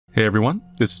Hey everyone,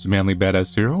 this is Manly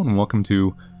Badass Zero, and welcome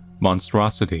to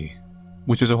Monstrosity,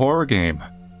 which is a horror game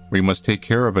where you must take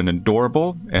care of an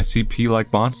adorable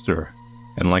SCP-like monster.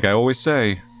 And like I always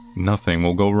say, nothing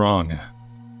will go wrong.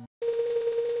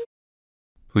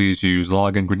 Please use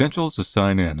login credentials to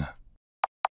sign in.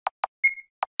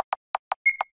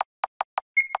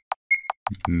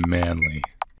 Manly.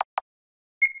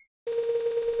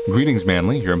 Greetings,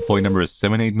 Manly. Your employee number is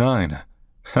 789.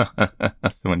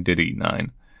 Someone did eat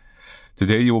 9.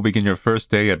 Today you will begin your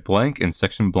first day at blank in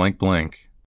section blank blank.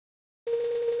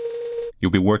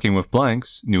 You'll be working with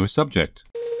blank's newest subject.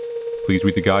 Please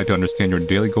read the guide to understand your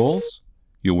daily goals.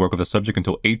 You'll work with the subject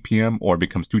until 8 p.m. or it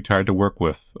becomes too tired to work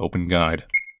with. Open guide.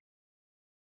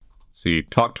 See,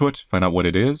 talk to it, find out what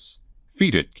it is.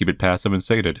 Feed it, keep it passive and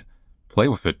sated. Play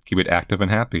with it, keep it active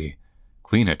and happy.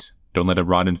 Clean it, don't let it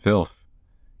rot in filth.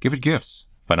 Give it gifts,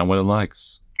 find out what it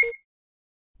likes.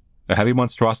 A happy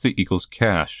monstrosity equals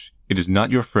cash. It is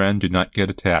not your friend, do not get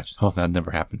attached. Oh, that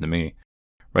never happened to me.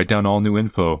 Write down all new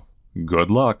info. Good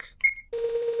luck.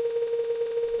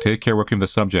 Take care working with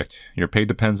the subject. Your pay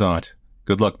depends on it.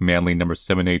 Good luck, Manly number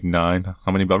 789.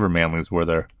 How many other Manlys were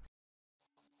there?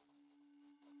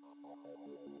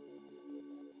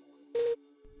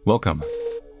 Welcome.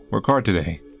 Work hard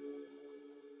today.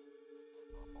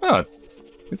 Oh,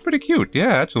 it's pretty cute. Yeah,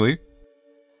 actually.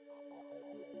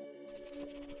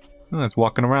 Oh, it's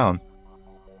walking around.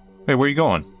 Hey, where are you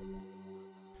going?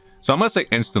 So I'm gonna say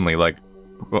instantly, like,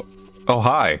 oh,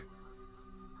 hi.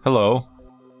 Hello.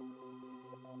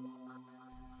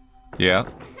 Yeah.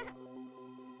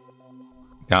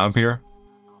 Yeah, I'm here.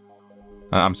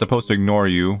 I'm supposed to ignore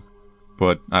you,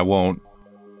 but I won't.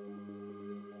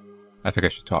 I think I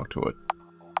should talk to it.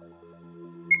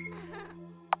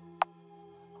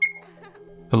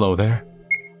 Hello there.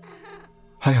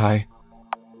 Hi.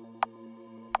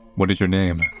 What is your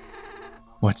name?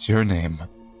 What's your name?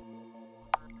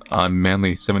 I'm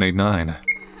Manly789.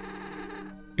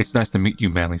 It's nice to meet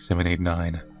you,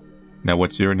 Manly789. Now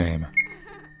what's your name?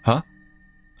 Huh?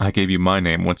 I gave you my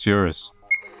name, what's yours?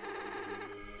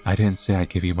 I didn't say I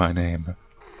gave you my name.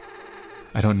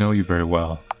 I don't know you very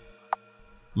well.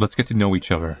 Let's get to know each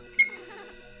other.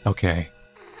 Okay.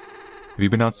 Have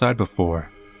you been outside before?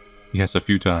 Yes, a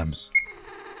few times.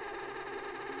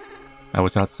 I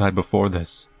was outside before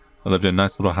this. I lived in a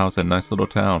nice little house in a nice little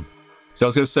town. So I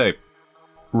was gonna say,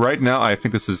 right now I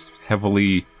think this is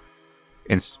heavily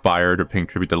inspired or paying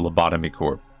tribute to Lobotomy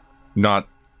Corp. Not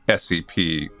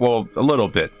SCP. Well, a little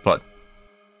bit, but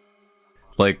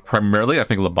like primarily I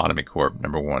think Lobotomy Corp,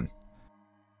 number one.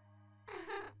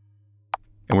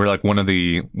 And we're like one of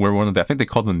the I think they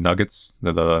called them Nuggets,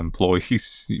 the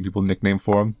employees, people nickname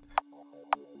for them.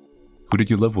 Who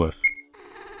did you live with?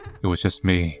 It was just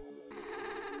me.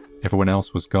 Everyone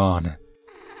else was gone.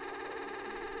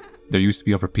 There used to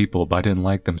be other people, but I didn't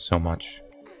like them so much.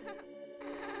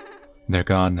 They're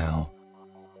gone now.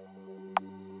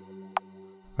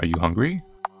 Are you hungry?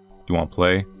 Do you want to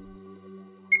play?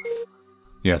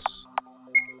 Yes.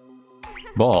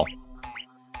 Ball.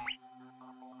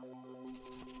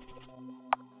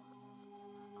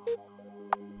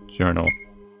 Journal.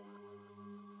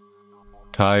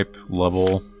 Type,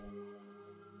 level.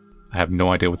 I have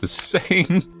no idea what this is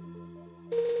saying.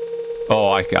 Oh,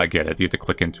 I get it. You have to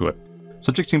click into it.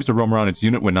 Subject seems to roam around its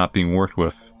unit when not being worked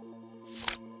with.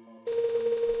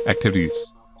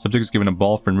 Activities. Subject is given a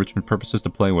ball for enrichment purposes to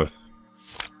play with.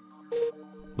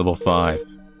 Level 5.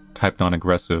 Type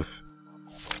non-aggressive.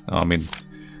 I mean,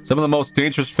 some of the most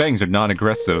dangerous things are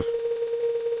non-aggressive.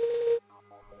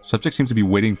 Subject seems to be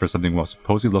waiting for something while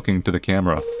supposedly looking into the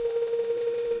camera.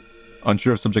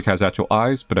 Unsure if subject has actual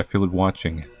eyes, but I feel it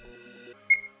watching.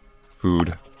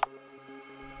 Food.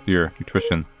 Here,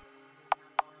 nutrition.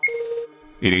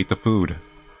 It ate the food.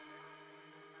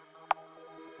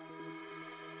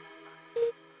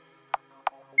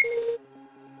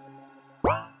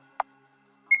 You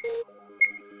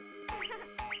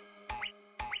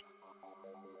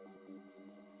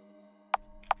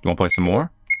want to play some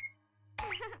more?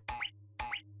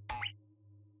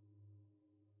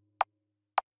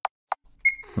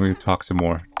 Let me talk some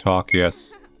more. Talk,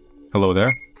 yes. Hello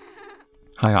there.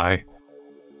 Hi.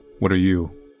 What are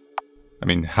you? I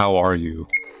mean, how are you?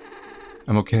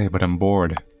 I'm okay, but I'm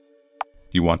bored.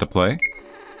 Do you want to play?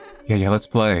 Yeah, let's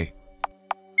play.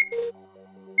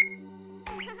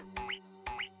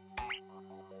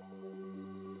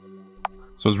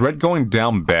 So is red going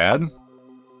down bad?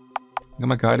 Got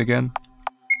my guide again?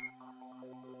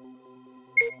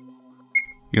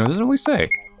 You know, it doesn't really say.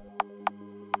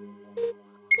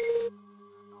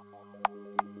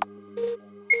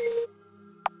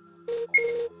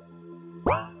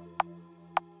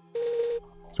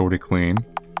 It's already clean.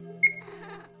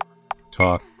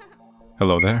 Talk.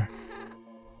 Hello there.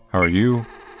 How are you?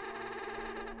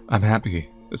 I'm happy.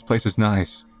 This place is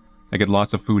nice. I get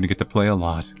lots of food and get to play a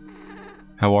lot.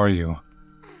 How are you?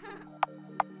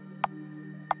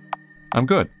 I'm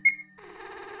good.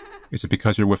 Is it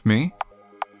because you're with me?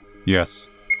 Yes.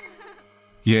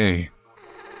 Yay.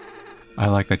 I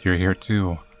like that you're here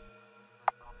too.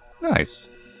 Nice.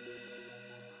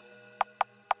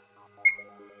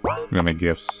 We're gonna make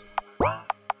gifts.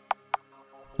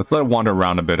 Let's let it wander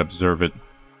around a bit, observe it.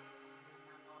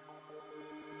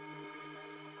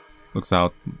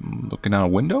 Looking out a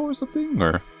window or something?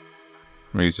 Or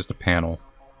maybe it's just a panel.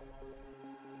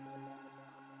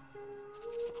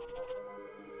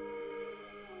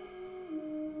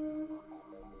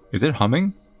 Is it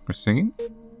humming? Or singing?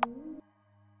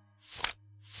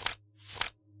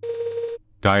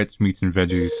 Diets, meats and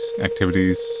veggies,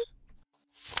 activities.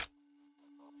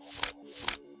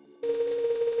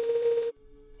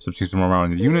 Subject seems to roam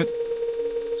around in the unit.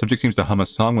 Subject seems to hum a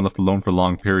song when left alone for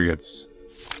long periods.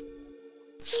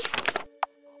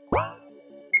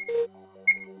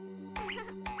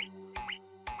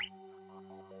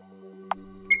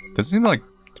 Doesn't seem like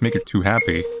to make her too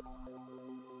happy.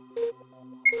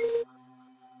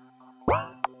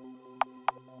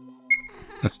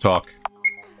 Let's talk.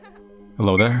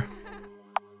 Hello there.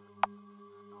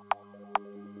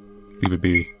 Leave it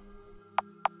be.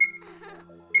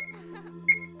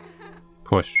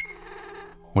 Push.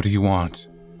 What do you want?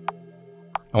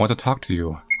 I want to talk to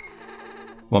you.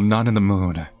 Well, I'm not in the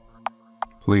mood.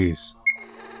 Please.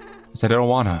 I said I don't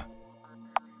wanna.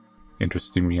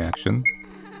 Interesting reaction.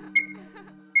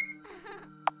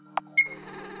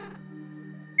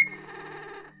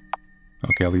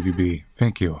 Okay, I'll leave you be.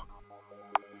 Thank you.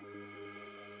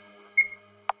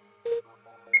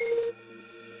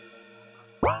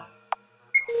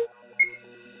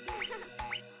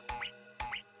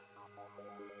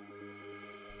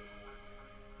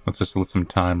 Let's just let some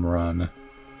time run.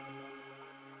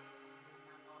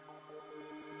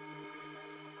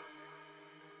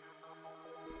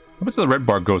 How much of the red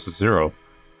bar goes to 0?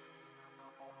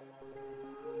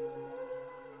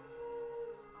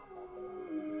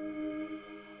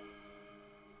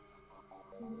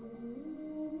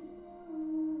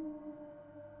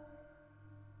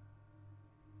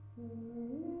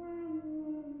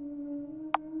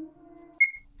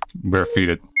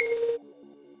 Barefeeted.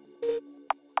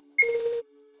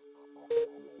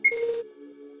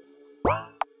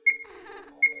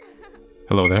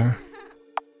 Hello there.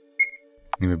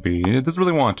 Leave it be. It doesn't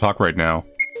really want to talk right now.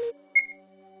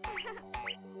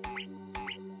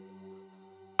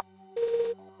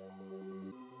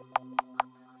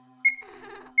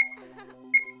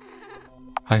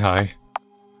 Hi.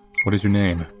 What is your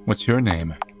name? What's your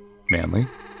name? Manly.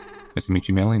 Nice to meet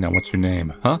you, Manly. Now what's your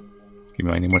name? Huh? Give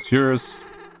me my name. What's yours?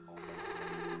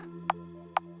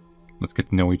 Let's get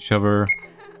to know each other. A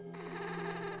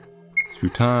few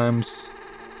times.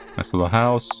 Nice little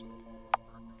house.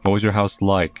 What was your house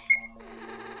like?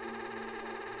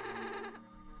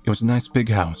 It was a nice big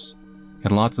house. It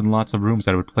had lots and lots of rooms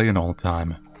that I would play in all the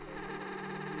time.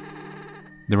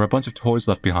 There were a bunch of toys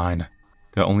left behind.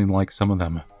 That I only liked some of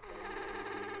them.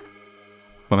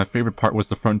 But my favorite part was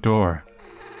the front door.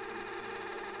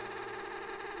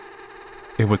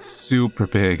 It was super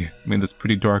big, made this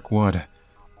pretty dark wood.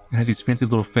 It had these fancy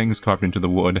little things carved into the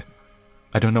wood.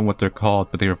 I don't know what they're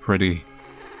called, but they were pretty.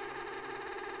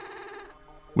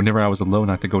 Whenever I was alone,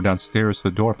 I had to go downstairs to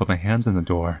the door, put my hands in the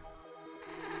door.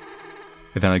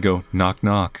 And then I'd go, knock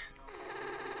knock.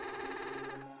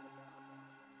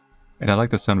 And I like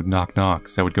the sound of knock knock,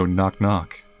 so I would go knock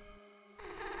knock.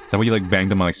 Is that what you like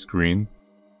banged on my screen?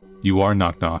 You are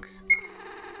knock knock.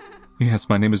 Yes,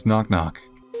 my name is Knock Knock.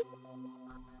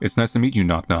 It's nice to meet you,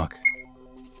 Knock Knock.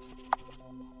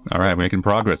 Alright, making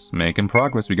progress. Making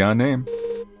progress. We got a name.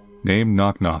 Name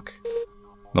Knock Knock.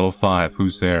 Level 5.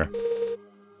 Who's there?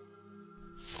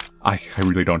 I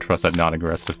really don't trust that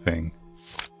non-aggressive thing.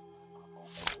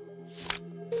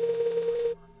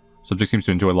 Subject seems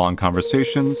to enjoy long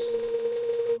conversations.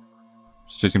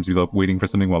 Subject seems to be waiting for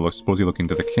something while supposedly looking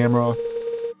to the camera.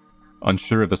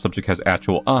 Unsure if the subject has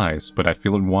actual eyes, but I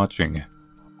feel it watching.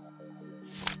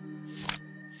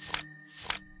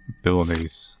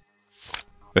 Abilities.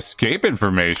 Escape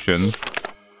information?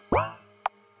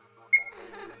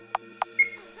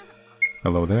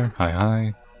 Hello there.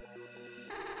 Hi.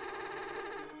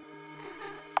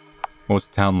 What was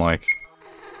the town like?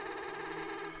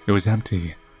 It was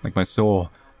empty, like my soul.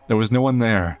 There was no one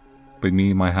there, but me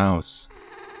and my house.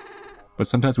 But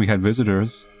sometimes we had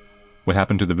visitors. What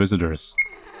happened to the visitors?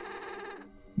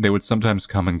 They would sometimes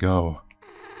come and go.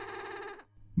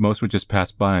 Most would just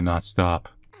pass by and not stop.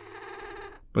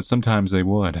 But sometimes they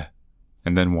would.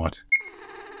 And then what?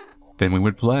 Then we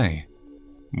would play.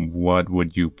 What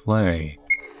would you play?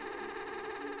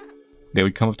 They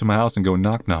would come up to my house and go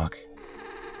knock knock.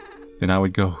 Then I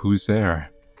would go, who's there?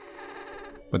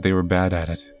 But they were bad at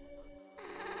it.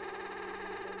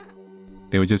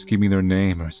 They would just give me their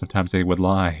name, or sometimes they would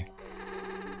lie.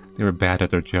 They were bad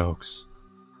at their jokes.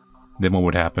 Then what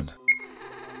would happen?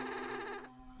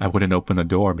 I wouldn't open the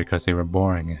door because they were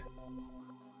boring.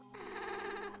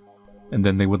 And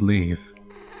then they would leave.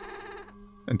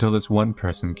 Until this one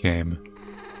person came.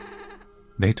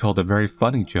 They told a very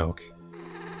funny joke.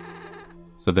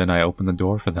 So then I opened the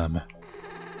door for them.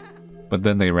 But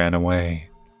then they ran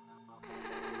away.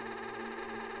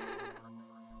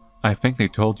 I think they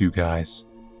told you guys,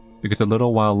 because a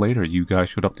little while later you guys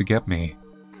showed up to get me.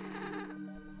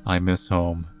 I miss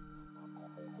home.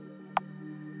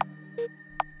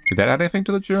 Did that add anything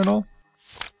to the journal?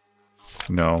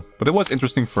 No, but it was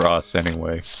interesting for us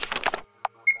anyway.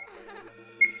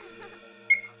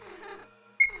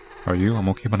 Are you? I'm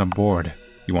okay, but I'm bored.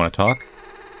 You want to talk?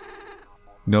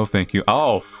 No, thank you.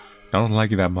 Oh, I don't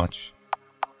like you that much.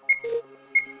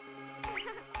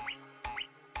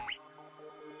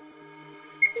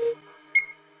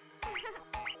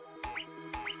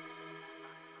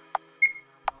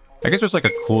 I guess there's like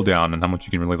a cooldown on how much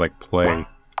you can really like play.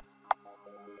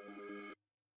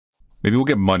 Maybe we'll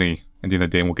get money at the end of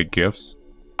the day and we'll get gifts.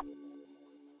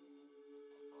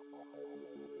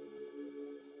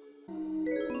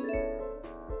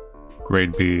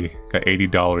 Grade B. Got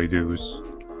 $80 dues.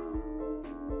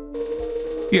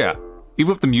 Yeah,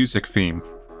 even with the music theme.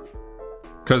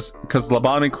 Cause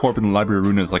Labani Corp and the Library of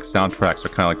Ruina's like soundtracks are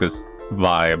kind of like this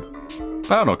vibe.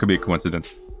 I don't know, it could be a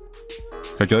coincidence.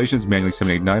 Congratulations, Manually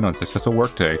 789 on successful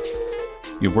workday.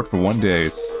 You've worked for 1 day.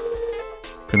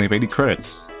 Currently have 80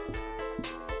 credits.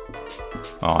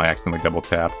 Oh, I accidentally double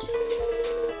tapped.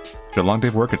 After a long day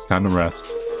of work, it's time to rest.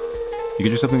 You get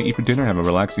yourself something to eat for dinner and have a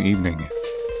relaxing evening.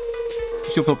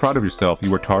 You should feel proud of yourself. You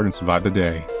worked hard and survived the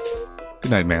day. Good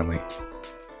night, Manly.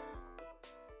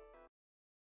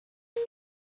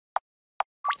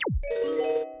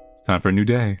 It's time for a new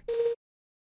day.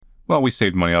 Well, we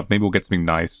saved money up. Maybe we'll get something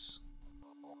nice.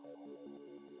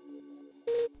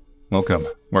 Welcome.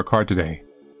 Work hard today.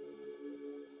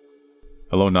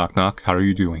 Hello, Knock Knock. How are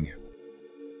you doing?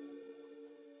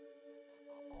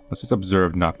 Let's just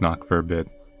observe Knock Knock for a bit.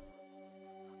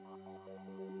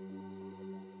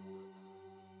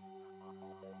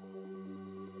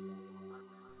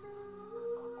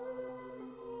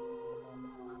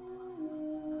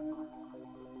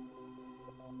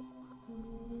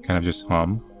 Kind of just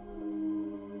hum.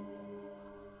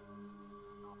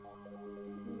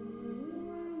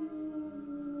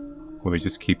 Will they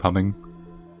just keep humming?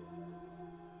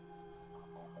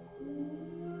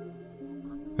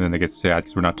 And then they get sad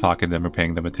because we're not talking to them or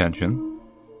paying them attention.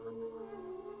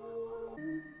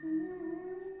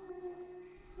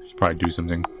 Should probably do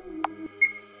something.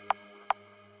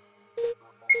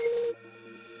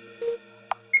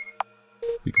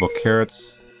 Speak about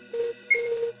carrots.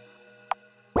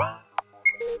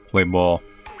 Play ball.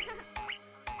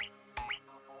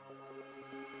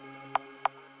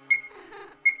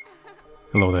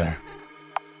 Hello there.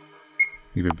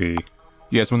 Leave it be.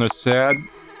 Yes, when they're sad.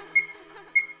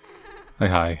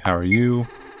 Hi, how are you?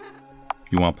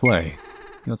 You want to play?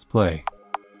 Let's play.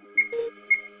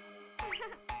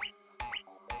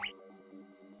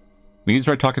 We need to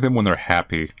try talking to them when they're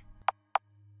happy.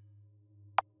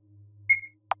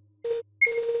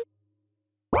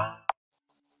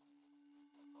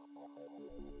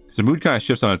 Because the mood kind of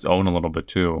shifts on its own a little bit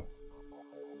too.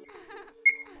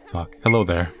 Talk. Hello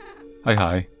there.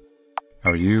 Hi.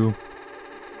 How are you?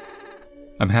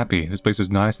 I'm happy. This place is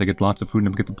nice. I get lots of food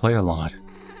and I get to play a lot.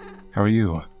 How are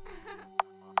you?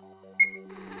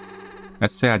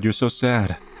 That's sad. You're so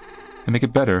sad. I make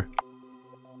it better.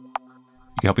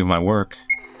 You can help me with my work.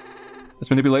 That's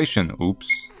manipulation. Oops.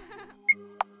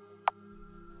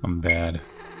 I'm bad.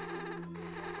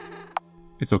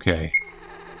 It's okay.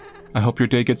 I hope your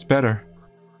day gets better.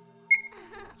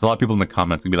 There's a lot of people in the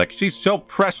comments who'll be like, she's so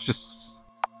precious.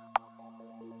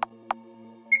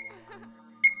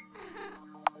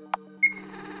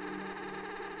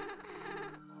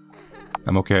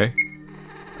 I'm okay.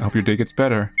 I hope your day gets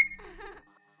better.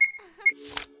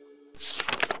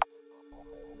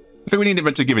 I think we need to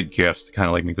eventually give it gifts to kind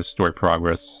of like make the story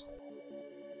progress.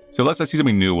 So unless I see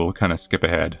something new, we'll kind of skip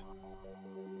ahead.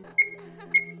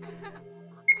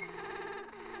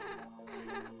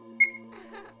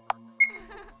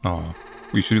 Oh,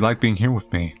 you should like being here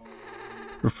with me.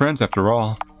 We're friends after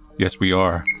all. Yes, we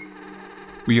are.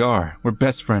 We are. We're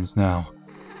best friends now.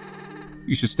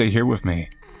 You should stay here with me.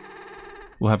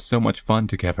 We'll have so much fun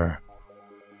together.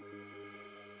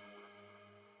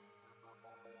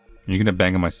 Are you gonna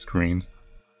bang on my screen?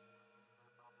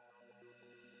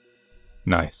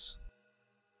 Nice.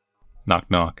 Knock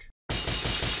knock.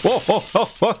 Whoa, whoa, whoa,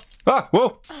 whoa, ah,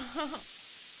 whoa!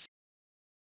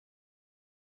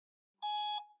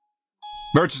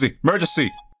 Emergency, emergency!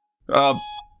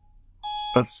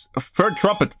 That's third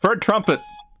trumpet, third trumpet!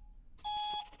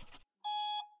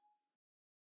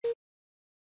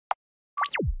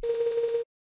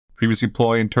 Previous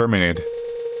employee terminated.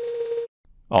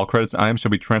 All credits and items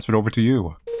shall be transferred over to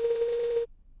you.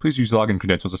 Please use login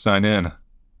credentials to sign in.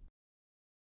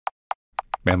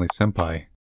 Manly Senpai.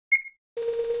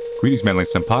 Greetings, Manly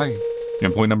Senpai. Your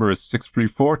employee number is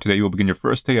 634. Today you will begin your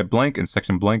first day at blank in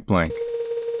section blank blank.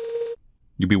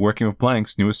 You'll be working with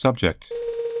blank's newest subject.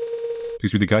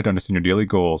 Please read the guide to understand your daily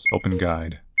goals. Open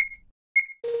guide.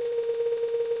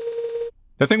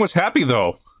 That thing was happy,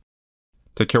 though!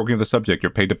 Take care working with the subject. Your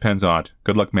pay depends on it.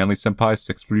 Good luck, Manly Senpai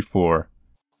 634.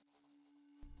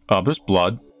 There's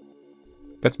blood.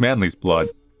 That's Manly's blood.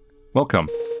 Welcome.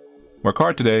 Work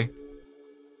hard today.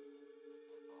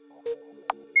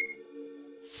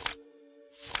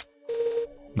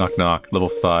 Knock knock. Level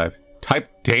 5.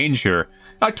 Type danger.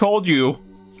 I told you!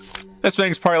 This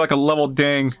thing's probably like a level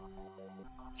dang.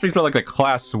 This thing's probably like a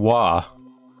class WA.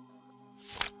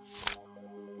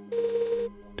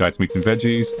 Diets, meats, and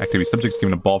veggies. Activity subjects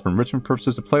given a ball for enrichment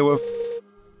purposes to play with.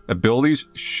 Abilities,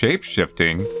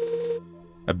 shape-shifting.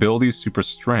 Abilities, super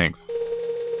strength.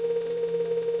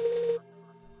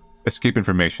 Escape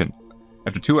information.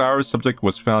 After 2 hours, subject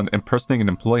was found impersonating an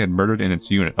employee had murdered in its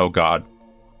unit. Oh god.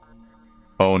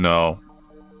 Oh no.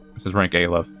 This is rank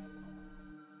Aleph.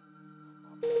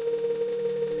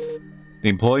 The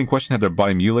employee in question had their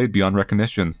body mutilated beyond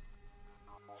recognition.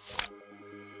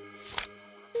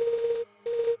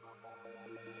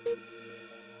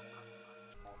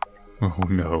 Oh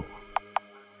no.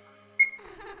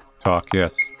 Talk,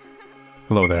 yes.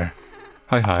 Hello there.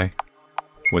 Hi.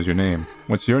 What's your name?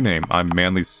 What's your name? I'm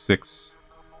Manly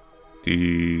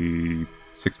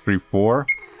 634.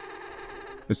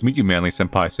 Nice to meet you, Manly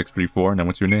Senpai 634. Now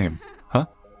what's your name? Huh?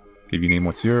 Give you name,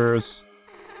 what's yours?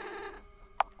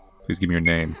 Please give me your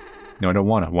name. No, I don't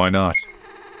wanna. Why not?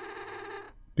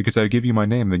 Because I give you my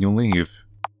name, then you'll leave.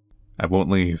 I won't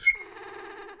leave.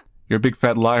 You're a big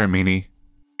fat liar, meanie.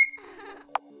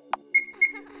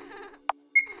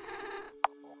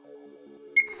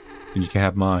 Then you can't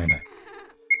have mine.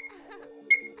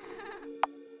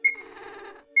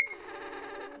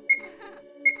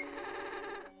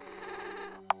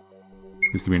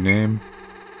 Please give me your name.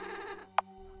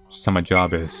 It's just how my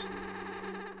job is.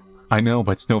 I know,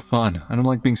 but it's no fun. I don't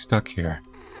like being stuck here.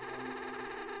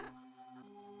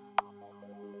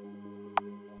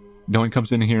 No one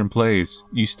comes in here and plays.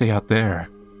 You stay out there.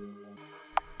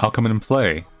 I'll come in and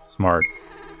play. Smart.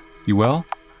 You well?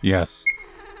 Yes.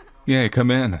 Yay,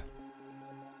 come in. I'm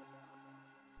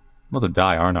about to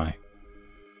die, aren't I?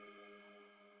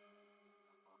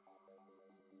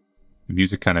 The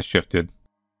music kind of shifted.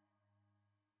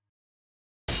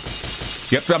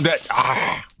 Yep, I'm dead.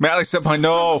 Ah, Manly Senpai,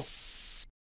 no!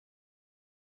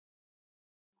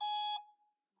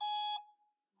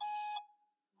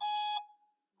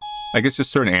 I guess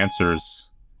just certain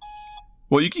answers.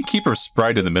 Well, you can keep her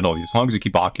sprite in the middle as long as you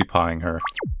keep occupying her.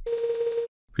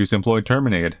 Previous employee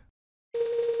terminated.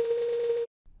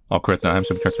 All credits and items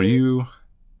should be transferred for you.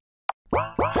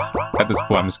 At this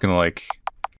point, I'm just gonna like...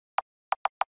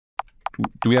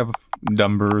 Do we have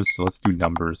numbers? So let's do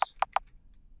numbers.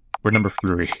 We're number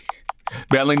 3.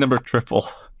 Manly number triple.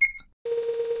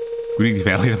 Greetings,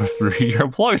 Manly number 3. Your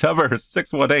employee number is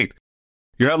 618.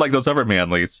 You're not like those other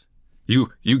Manlys.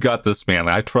 You got this,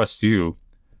 Manly. I trust you.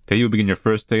 Today you will begin your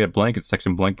first day at blank in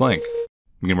section blank blank.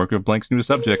 Begin working with blank's new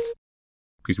subject.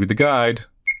 Please read the guide.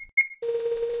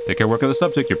 Take care of work of the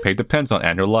subject. Your pay depends on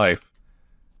and your life.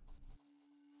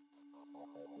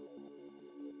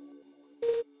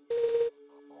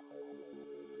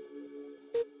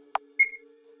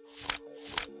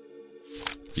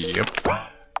 Yep.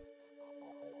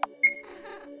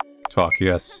 Talk,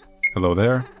 yes. Hello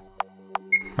there.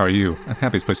 How are you? I'm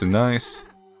happy this place is nice.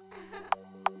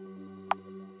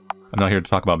 I'm not here to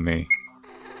talk about me.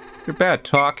 You're bad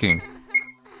talking.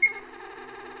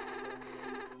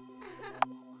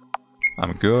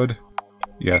 I'm good.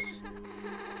 Yes.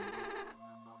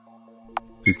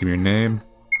 Please give me your name.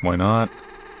 Why not?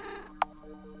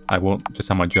 I won't. Just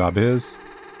how my job is.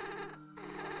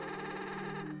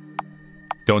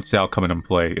 Don't say I'll come in and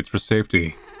play. It's for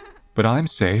safety. But I'm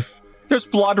safe. There's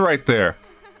blood right there.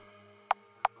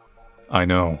 I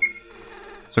know.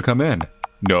 So come in.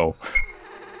 No.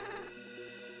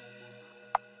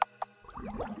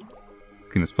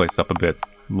 Clean this place up a bit.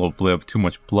 A little blib, too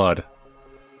much blood.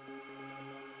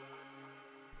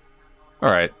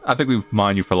 Alright, I think we've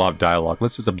mined you for a lot of dialogue.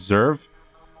 Let's just observe.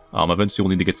 Eventually we'll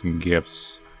need to get some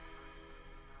gifts.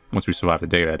 Once we survive the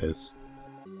day, that is.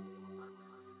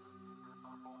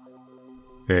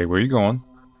 Hey, where are you going?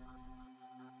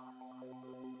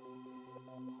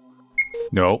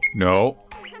 No, no.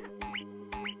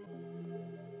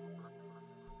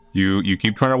 You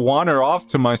keep trying to wander off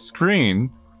to my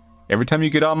screen. Every time you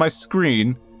get on my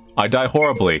screen, I die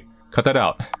horribly. Cut that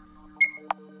out.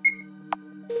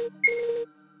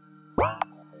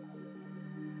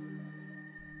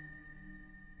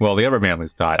 Well, the other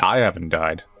Manly's died. I haven't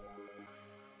died.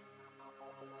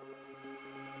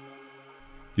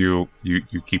 You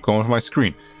keep going off my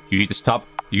screen. You need to stop.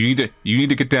 You need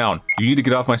to get down. You need to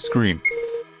get off my screen.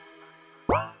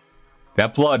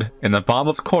 That blood in the bottom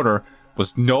of the corner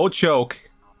was no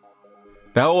joke.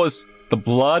 That was the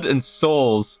blood and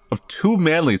souls of 2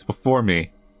 Manlys before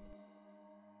me.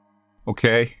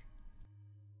 Okay?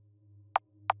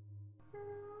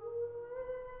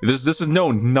 This is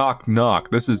no knock knock.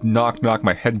 This is knock knock,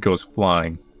 my head goes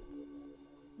flying.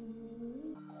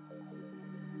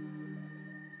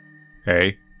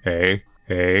 Hey, hey,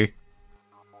 hey.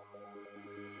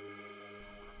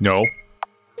 No.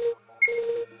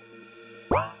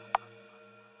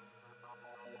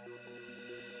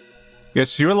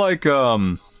 Yes, you're like,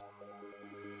 I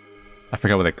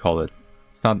forgot what they call it.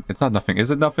 It's not nothing.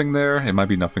 Is it nothing there? It might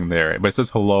be nothing there, but it says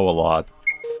hello a lot.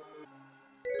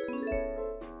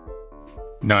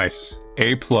 Nice.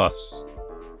 A+.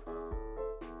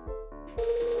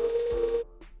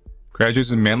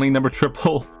 Graduates in Manly number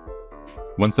triple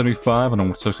 175 on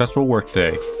a successful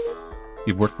workday.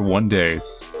 You've worked for 1 day.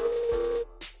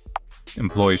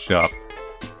 Employee shop.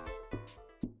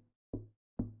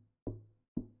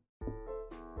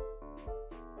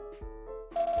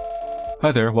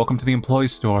 Hi there, welcome to the employee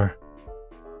store.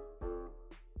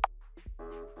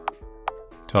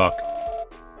 Talk.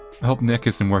 I hope Nick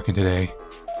isn't working today.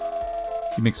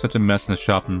 He makes such a mess in the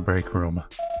shop and break room.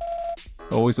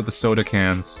 Always with the soda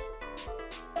cans.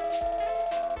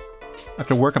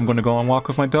 After work, I'm going to go on a walk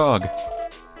with my dog. You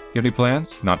have any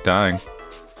plans? Not dying.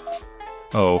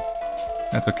 Oh,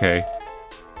 that's okay.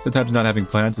 Sometimes not having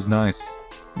plans is nice.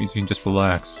 It means you can just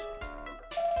relax.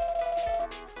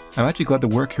 I'm actually glad to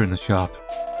work here in the shop.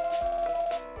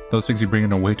 Those things you bring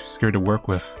in are way too scary to work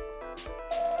with.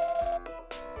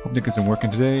 Hope Nick isn't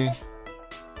working today.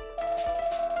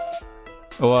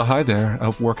 Oh, hi there. I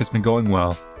hope work has been going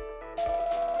well.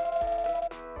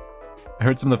 I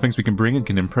heard some of the things we can bring in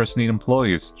can impersonate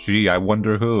employees. Gee, I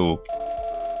wonder who.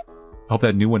 I hope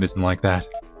that new one isn't like that.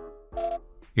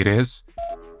 It is?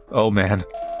 Oh, man.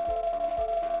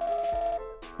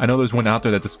 I know there's one out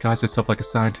there that disguises itself like a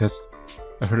scientist.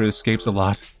 I heard it escapes a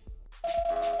lot.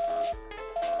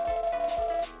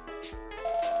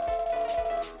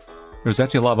 There's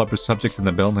actually a lot of other subjects in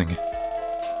the building.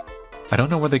 I don't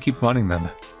know where they keep finding them.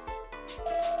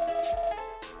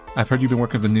 I've heard you've been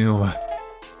working with a new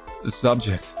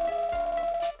subject.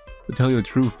 To tell you the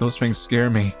truth, those things scare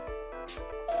me.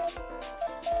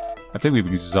 I think we've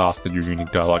exhausted your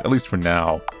unique dialogue, at least for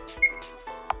now.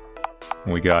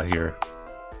 What we got here?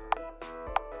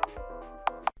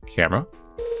 Camera?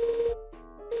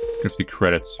 50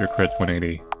 credits. Your credits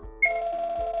 180.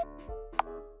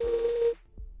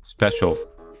 Special.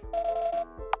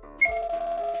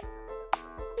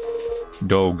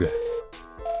 Dog.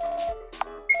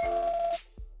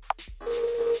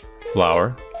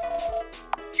 Flower.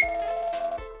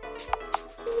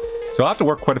 So I'll have to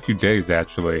work quite a few days,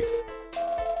 actually.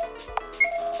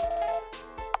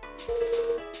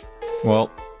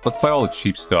 Well, let's buy all the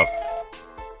cheap stuff.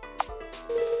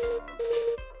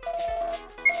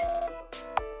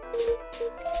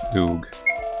 Doog.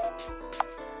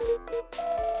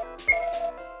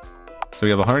 So we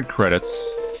have 100 credits.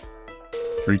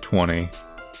 320.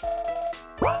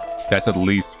 That's at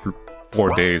least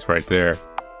 4 days right there.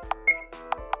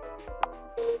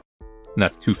 And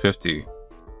that's 250.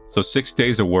 So 6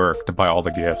 days of work to buy all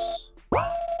the gifts.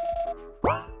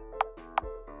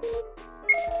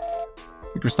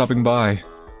 Thank you for stopping by.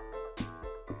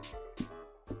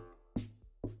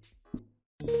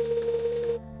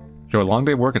 After a long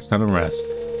day of work, it's time to rest.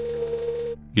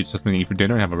 Get something to eat for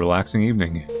dinner and have a relaxing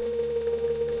evening.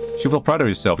 She'll feel proud of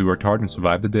yourself. You worked hard and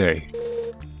survived the day.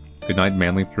 Good night,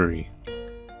 Manly 3.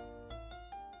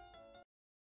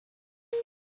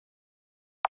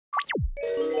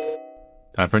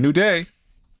 Time for a new day.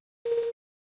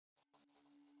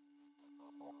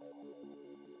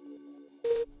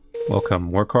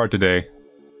 Welcome. Work hard today.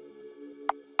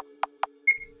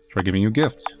 Let's try giving you a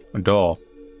gift. A doll.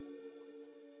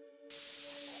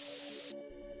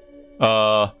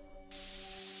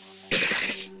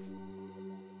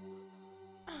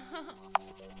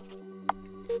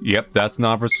 Yep, that's an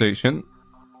conversation.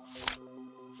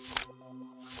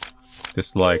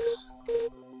 Dislikes.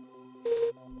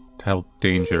 Title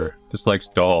danger. Dislikes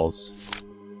dolls.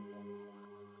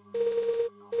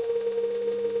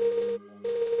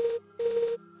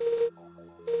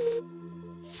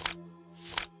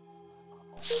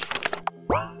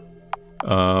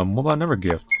 What about another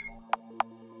gift?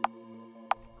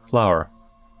 Flower.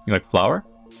 You like flower?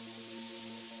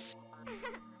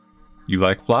 You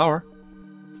like flower?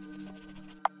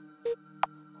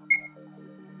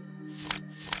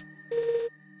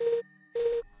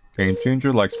 Game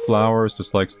changer likes flowers,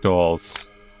 dislikes dolls.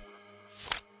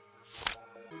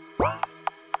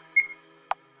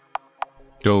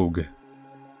 Dog.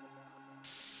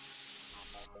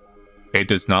 It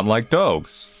does not like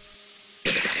dogs.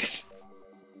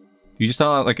 You just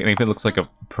not like anything that looks like a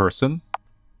person?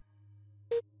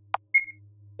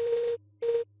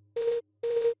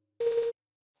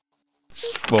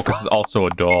 Well, because it's also a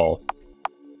doll.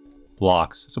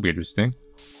 Blocks. This will be interesting.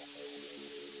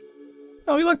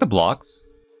 Oh, you like the blocks?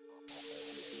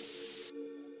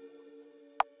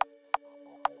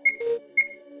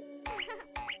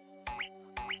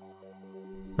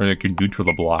 Or like you're neutral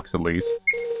to blocks, at least.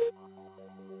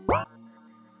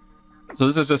 So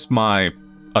this is just my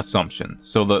assumption.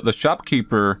 So the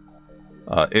shopkeeper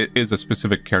is a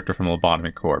specific character from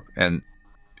Lobotomy Corp. And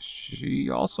she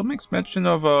also makes mention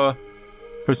of a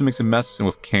person makes a mess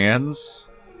with cans.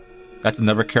 That's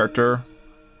another character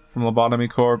from Lobotomy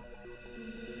Corp.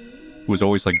 Who was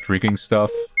always like drinking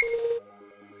stuff.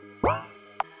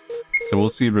 So we'll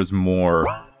see if there's more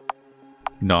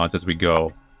nods as we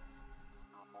go.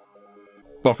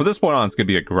 Well, for this point on, it's gonna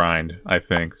be a grind, I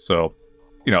think. So,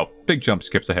 you know, big jump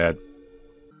skips ahead.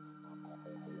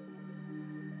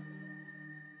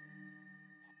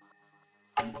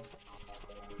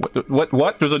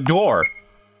 What? There's a door!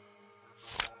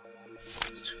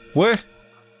 What?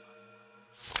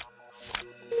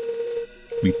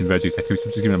 Meats and veggies. Activities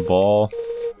such as giving a ball.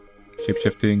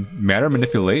 Shape-shifting. Matter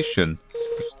manipulation.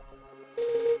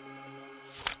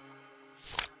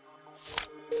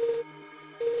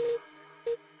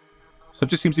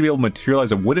 Subject seems to be able to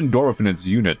materialize a wooden door within its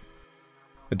unit.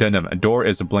 Addendum. A door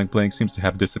is a blank seems to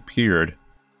have disappeared.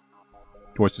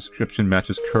 Door's description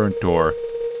matches current door.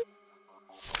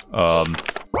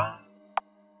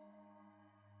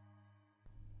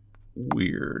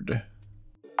 Weird.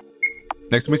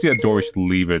 Next time we see that door, we should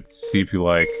leave it. See if you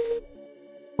like...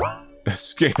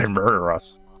 escape and murder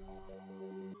us.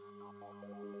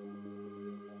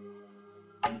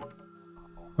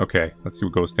 Okay, let's see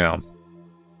what goes down.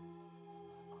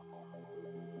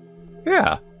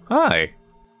 Yeah, hi.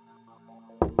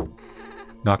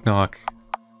 Knock knock.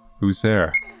 Who's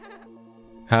there?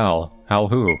 Hal. Hal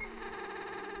who?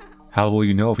 How will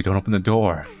you know if you don't open the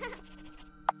door?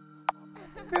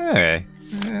 Hey.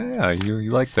 Yeah, you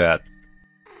like that.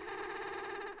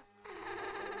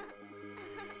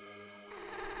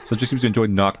 So it just seems to enjoy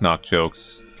knock knock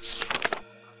jokes.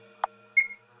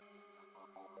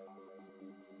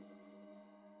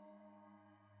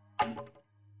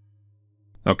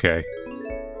 Okay.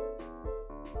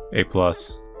 A+.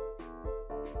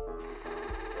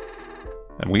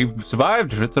 And we've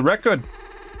survived! It's a record!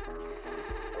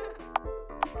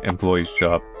 Employees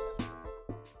shop.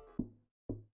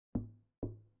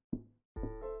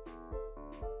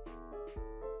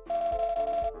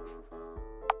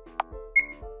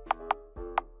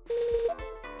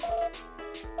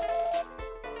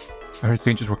 I heard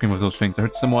Stranger's working with those things. I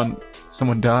heard someone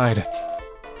died.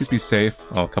 Please be safe.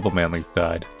 Oh, a couple manlys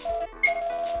died.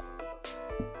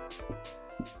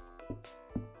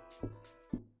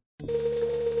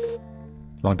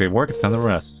 Long day of work, it's time to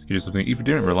rest. You just have to eat for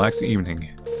dinner and relax the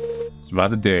evening.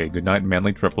 Survive the day. Good night,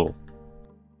 manly triple.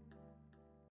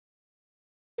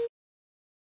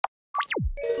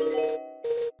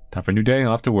 Time for a new day,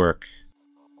 off to work.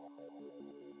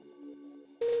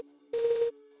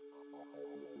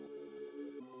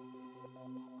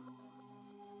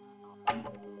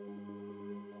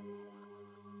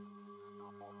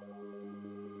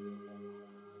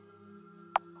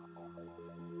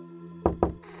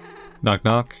 Knock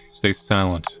knock, stay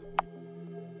silent.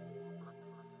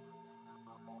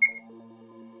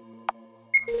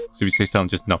 So if you stay silent,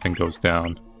 just nothing goes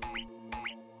down.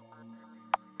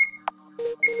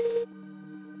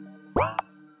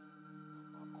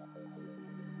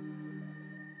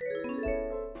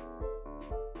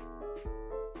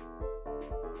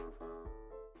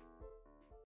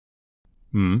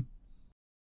 Hmm?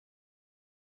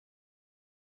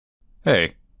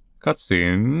 Hey,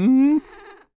 cutscene.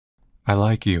 I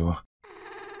like you.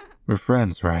 We're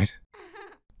friends, right?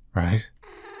 Right?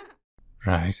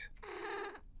 Right?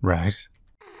 Right?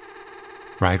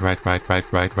 Right.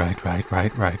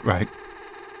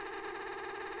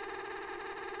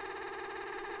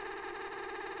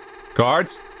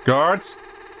 Guards! Guards!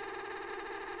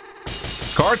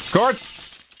 Guards! Guards!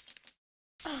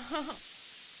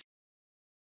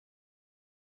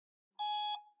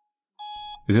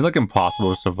 Is it like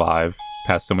impossible to survive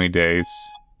past so many days?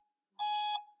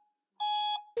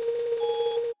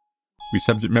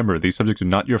 Remember, these subjects are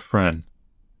not your friend.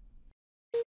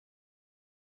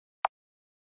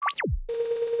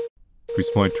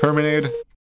 Respawn terminated.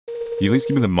 Can you at least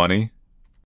give me the money?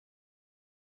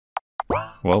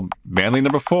 Well, manly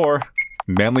number 4.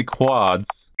 Manly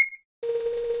quads.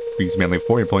 Please, manly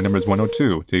 4, your point number is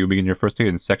 102. Today you'll begin your first day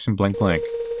in section blank blank.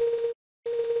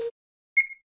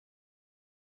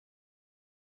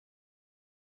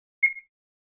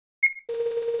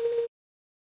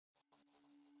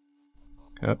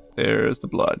 Yep, there's the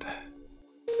blood.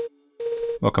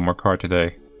 Welcome, work hard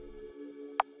today.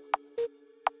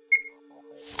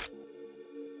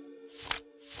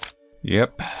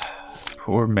 Yep.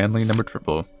 Poor manly number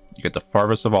triple. You get the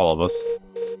farthest of all of us.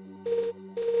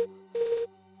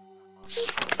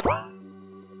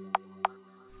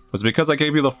 Was it because I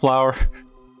gave you the flower?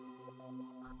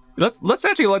 Let's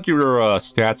actually let your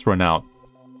stats run out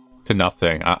to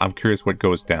nothing. I'm curious what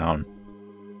goes down.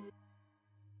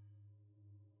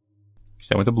 Your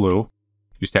stat went to blue.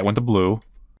 Your stat went to blue.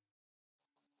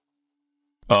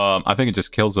 I think it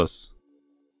just kills us.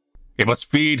 It must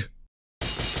feed.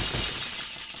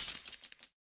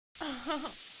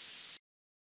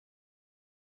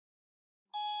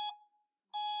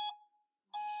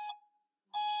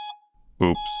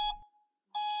 Oops.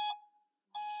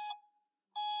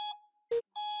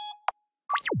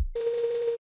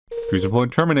 User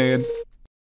point terminated.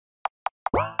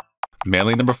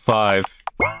 Manly number 5.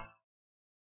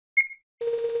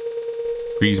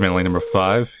 Grease manly number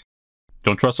 5.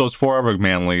 Don't trust those 4 other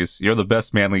manlies. You're the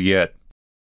best manly yet.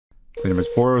 Number is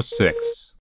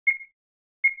 406.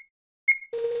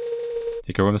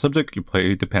 Take over the subject you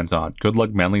play depends on. Good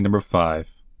luck, manly number 5.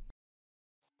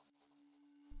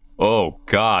 Oh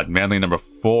god, manly number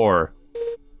 4.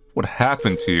 What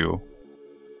happened to you?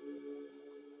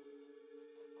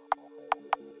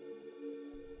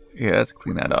 Yeah, let's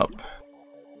clean that up.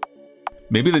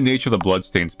 Maybe the nature of the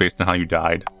bloodstains based on how you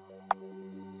died.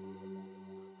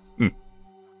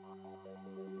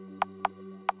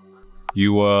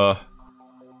 You're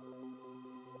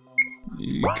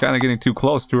kind of getting too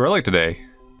close too early today.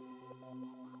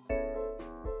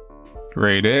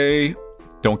 Grade A.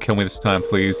 Don't kill me this time,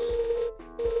 please.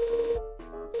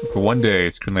 For 1 day,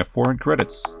 it's currently at 400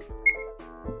 credits.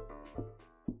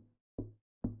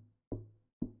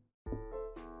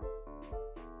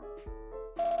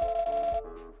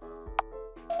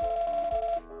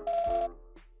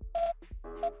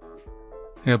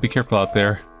 Yeah, be careful out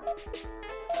there.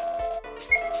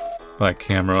 By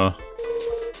camera.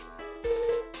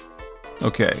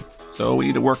 Okay, so we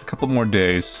need to work a couple more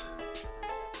days.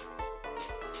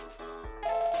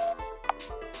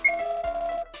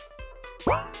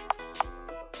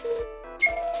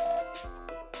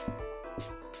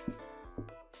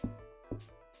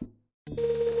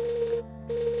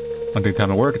 One day time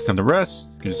to work, it's time to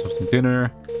rest, get yourself some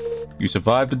dinner. You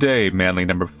survived the day, manly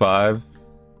number 5.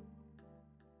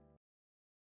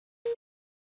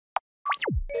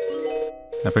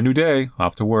 Now for a new day,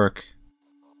 off to work.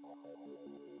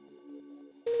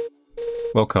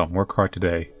 Welcome, work hard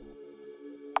today.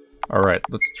 Alright,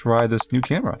 let's try this new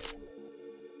camera.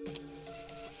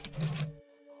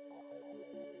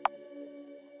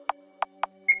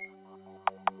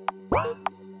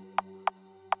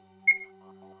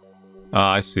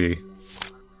 Ah, I see.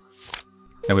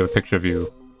 Now we have a picture of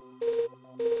you.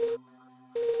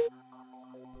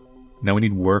 Now we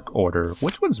need work order.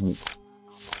 Which one's...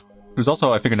 There's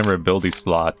also, I think, another ability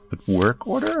slot, but work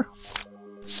order?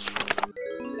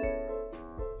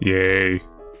 Yay.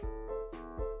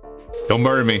 Don't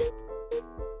murder me.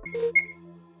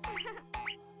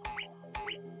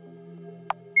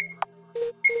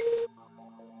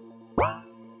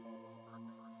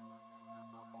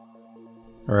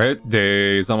 Alright,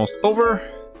 day's almost over.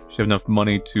 Should have enough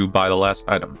money to buy the last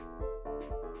item.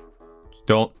 Just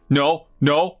don't... No!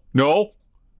 No! No!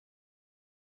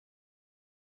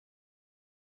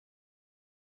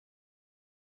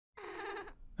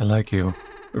 I like you.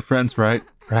 We're friends, right?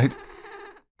 Right?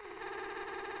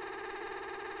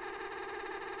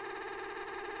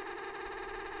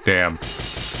 Damn.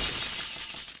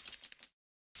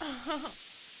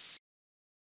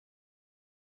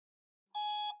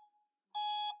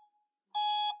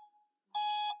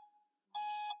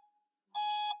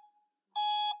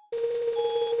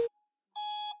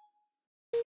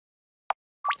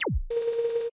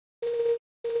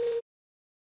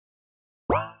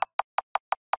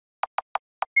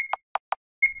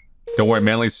 Don't worry,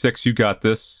 Manly 6, you got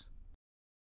this.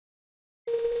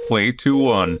 Play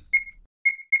 2-1.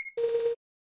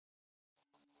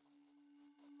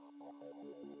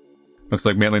 Looks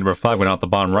like Manly number 5 went out the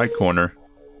bottom right corner.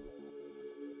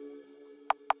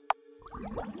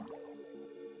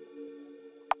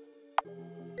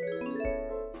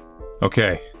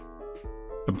 Okay.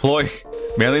 Employee,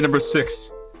 Manly number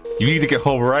 6, you need to get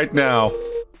home right now.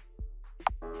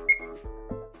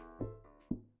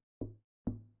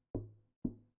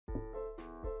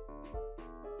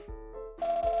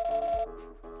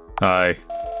 Hi.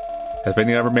 Have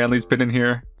any other Manlys been in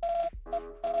here?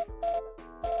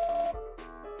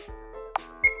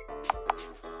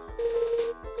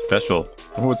 Special.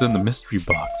 I wonder what's in the mystery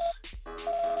box.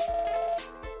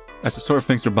 That's the sort of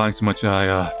things they're buying so much,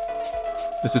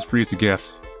 this is free as a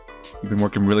gift. You've been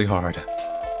working really hard.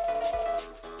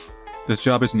 This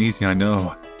job isn't easy, I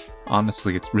know.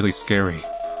 Honestly, it's really scary.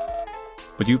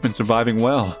 But you've been surviving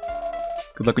well.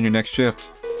 Good luck on your next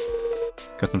shift.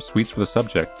 Got some sweets for the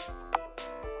subject.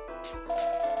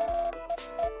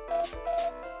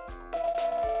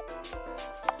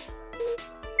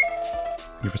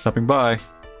 Thank you for stopping by.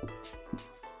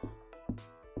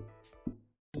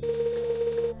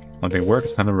 Long day work,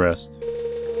 it's time to rest.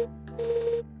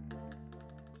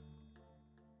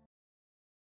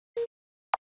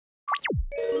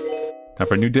 Time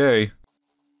for a new day.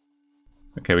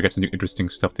 Okay, we got some new interesting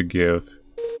stuff to give.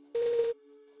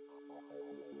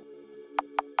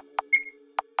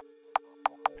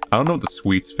 I don't know what the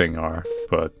sweets thing are,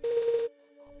 but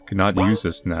cannot use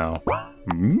this now.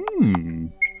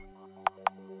 Mmm.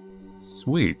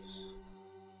 Sweets.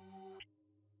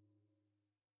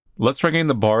 Let's try getting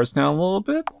the bars down a little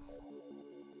bit.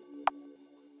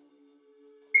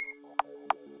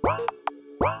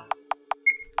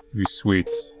 Use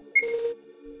sweets.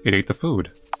 It ate the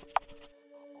food.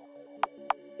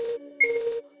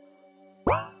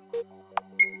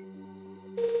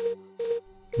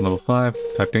 Level 5,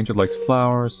 type danger, likes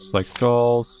flowers, likes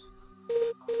dolls.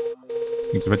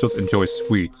 Needs individuals, enjoy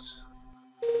sweets.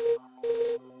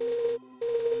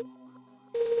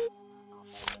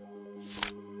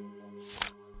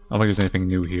 I don't think there's anything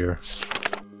new here.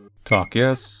 Talk,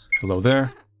 yes. Hello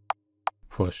there.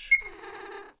 Push.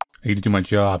 I need to do my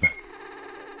job.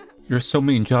 You're so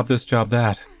mean, job this, job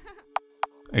that.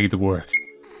 I need to work.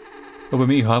 What about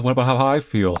me, huh? What about how I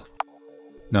feel?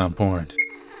 Not important.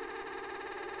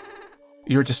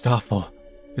 You're just awful.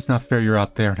 It's not fair you're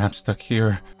out there and I'm stuck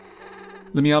here.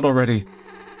 Let me out already.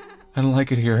 I don't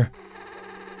like it here.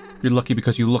 You're lucky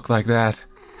because you look like that.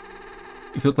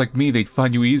 If you look like me, they'd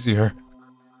find you easier.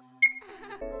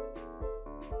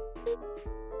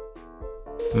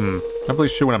 Not really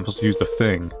sure when I'm supposed to use the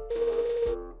thing.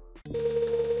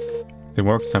 Didn't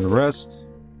work, it's time to rest.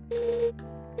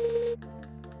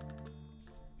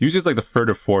 Usually it's like the 3rd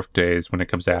or 4th days when it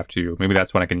comes after you. Maybe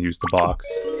that's when I can use the box.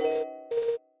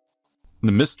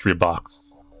 The mystery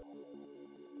box.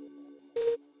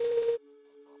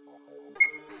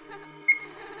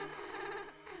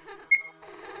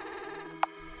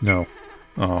 No.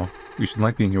 Oh, you should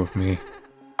like being here with me.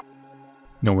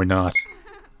 No, we're not.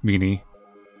 Meanie.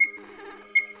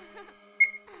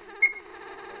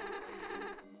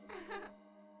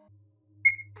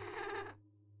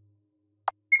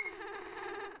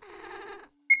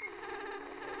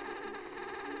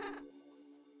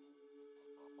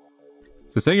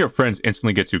 So saying your friends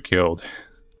instantly gets you killed.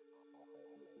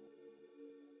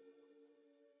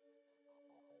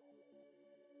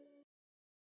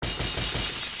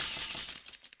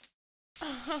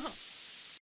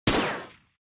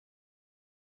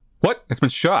 What? It's been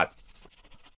shot.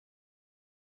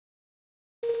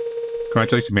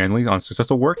 Congratulations, Manly, on a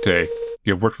successful workday.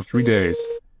 You have worked for 3 days.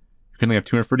 You currently have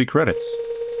 230 credits.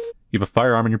 You have a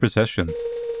firearm in your possession.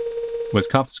 It was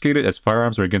confiscated as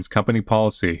firearms are against company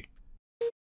policy.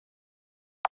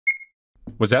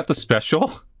 Was that the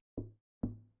special?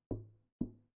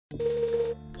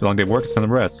 It's a long day of work, it's time to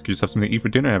rest. Give yourself something to eat for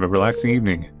dinner and have a relaxing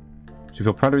evening. So you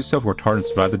feel proud of yourself, worked hard and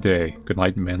survived the day. Good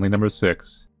night, Manly number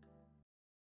 6.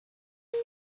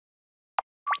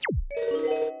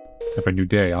 Have a new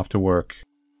day, off to work.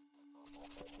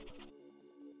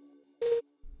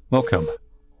 Welcome.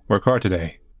 Work hard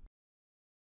today.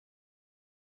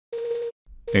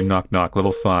 Name Knock Knock,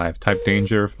 level 5. Type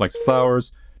Danger, likes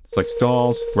flowers, dislikes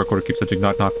dolls. Work order, keep subject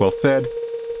Knock Knock well fed.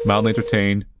 Mildly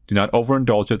entertained. Do not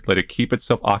overindulge it, let it keep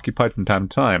itself occupied from time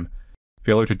to time.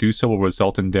 Failure to do so will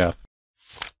result in death.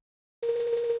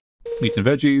 Meats and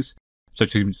veggies.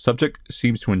 Subject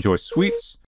seems to enjoy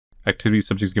sweets. Activities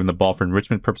subject is given the ball for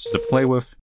enrichment purposes to play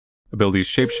with. Abilities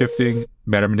shape-shifting,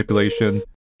 matter manipulation,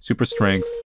 super strength,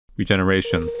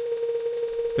 regeneration.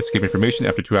 Escape information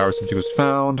after 2 hours subject was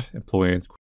found. Employees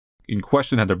in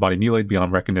question had their body mutilated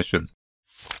beyond recognition.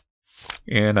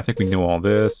 And I think we know all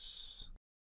this.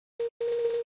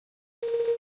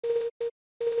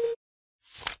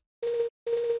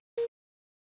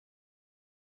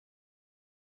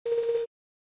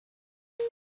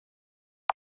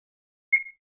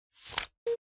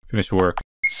 Finish work.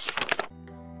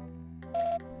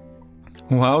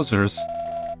 Wowzers.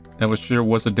 That sure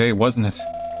was a day, wasn't it?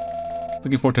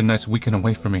 Looking forward to a nice weekend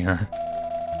away from here.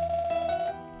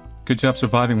 Good job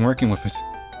surviving working with it.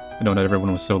 I know not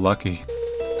everyone was so lucky.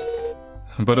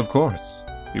 But of course,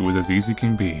 it was as easy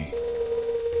can be.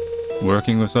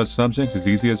 Working with such subjects is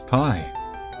easy as pie,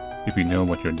 if you know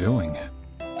what you're doing.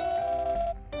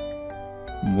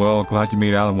 Well, glad you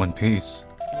made it out in one piece.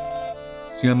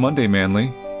 See you on Monday,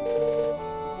 Manly.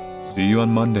 See you on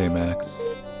Monday, Max.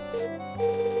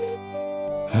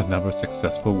 Another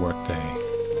successful workday.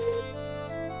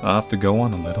 Off to go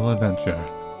on a little adventure.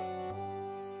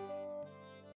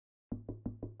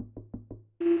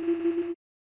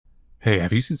 Hey,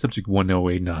 have you seen subject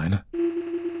 1089?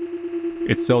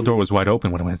 Its cell door was wide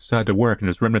open when I went inside to work and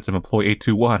there's remnants of employee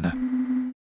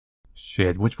 821.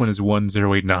 Shit, which one is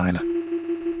 1089?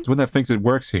 It's one that thinks it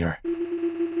works here.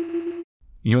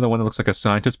 You know the one that looks like a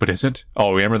scientist but isn't?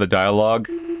 Oh, remember the dialogue?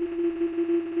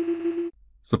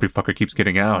 Slippery fucker keeps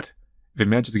getting out. If it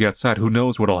manages to get outside, who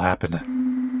knows what'll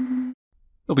happen?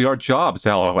 It'll be our jobs,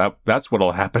 Al. That's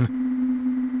what'll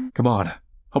happen. Come on.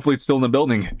 Hopefully it's still in the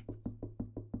building.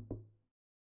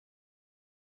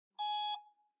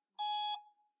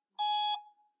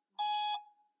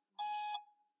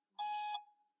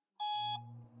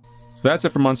 So that's it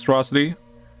for Monstrosity.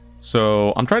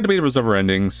 So, I'm trying to beat the reservoir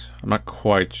endings. I'm not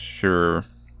quite sure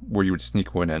where you would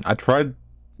sneak one in. I tried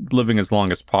living as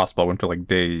long as possible. I went to like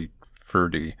day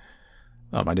 30.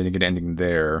 I didn't get an ending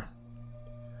there.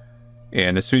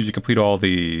 And as soon as you complete all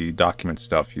the document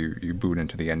stuff, you boot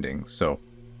into the ending. So,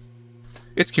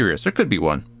 it's curious. There could be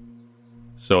one.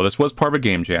 So, this was part of a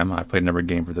game jam. I've played another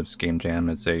game for this game jam.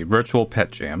 It's a virtual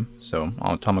pet jam. So,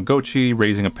 on Tamagotchi,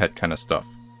 raising a pet kind of stuff.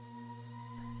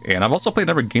 And I've also played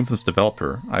another game from this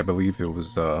developer. I believe it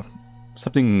was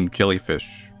something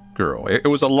Jellyfish Girl. It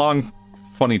was a long,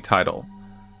 funny title.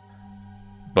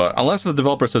 But unless the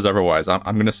developer says otherwise, I'm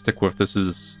going to stick with this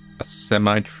is a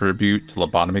semi-tribute to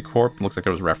Lobotomy Corp. It looks like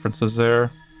there was references there.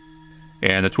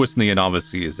 And the twist in the end,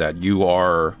 obviously, is that you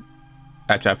are...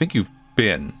 Actually, I think you've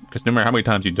been. Because no matter how many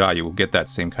times you die, you will get that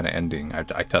same kind of ending.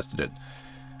 I tested it.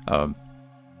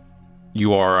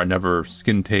 You are another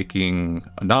skin-taking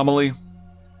anomaly.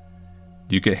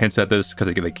 You get hints at this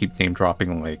because they keep name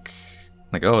dropping like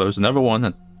oh, there's another one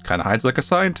that kind of hides like a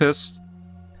scientist,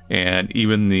 and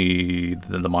even the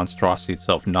monstrosity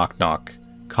itself, Knock Knock,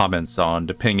 comments on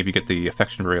depending if you get the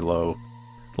affection very low,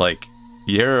 like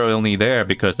you're only there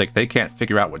because like they can't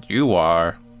figure out what you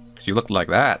are because you look like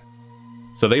that,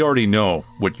 so they already know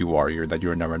what you are. That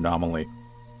you're another anomaly.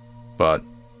 But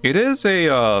it is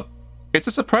it's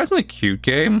a surprisingly cute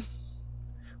game,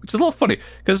 which is a little funny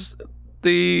because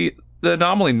the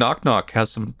anomaly Knock Knock has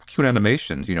some cute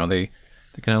animations. You know, they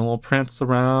kind of little prance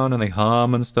around and they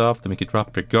hum and stuff. They make you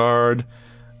drop your guard.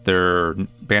 Their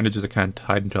bandages are kind of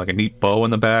tied into like a neat bow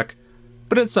in the back.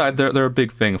 But inside, they're a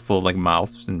big thing full of like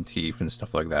mouths and teeth and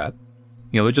stuff like that.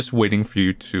 You know, they're just waiting for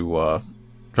you to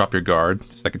drop your guard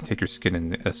so they can take your skin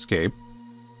and escape.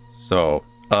 So,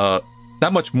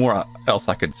 not much more else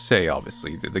I could say,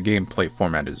 obviously. The gameplay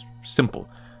format is simple.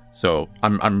 So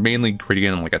I'm mainly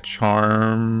creating like a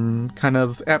charm kind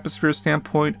of atmosphere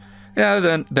standpoint.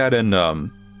 Yeah, that and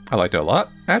I liked it a lot,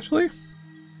 actually.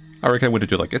 I reckon I would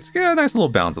do like it's a nice little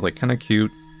balance of like kind of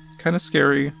cute, kind of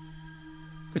scary.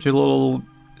 It's a little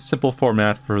simple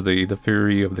format for the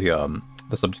theory of the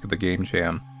subject of the game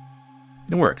jam.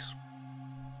 It works.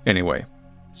 Anyway,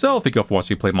 so thank you all for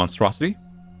watching me play Monstrosity.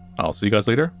 I'll see you guys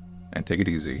later, and take it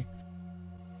easy.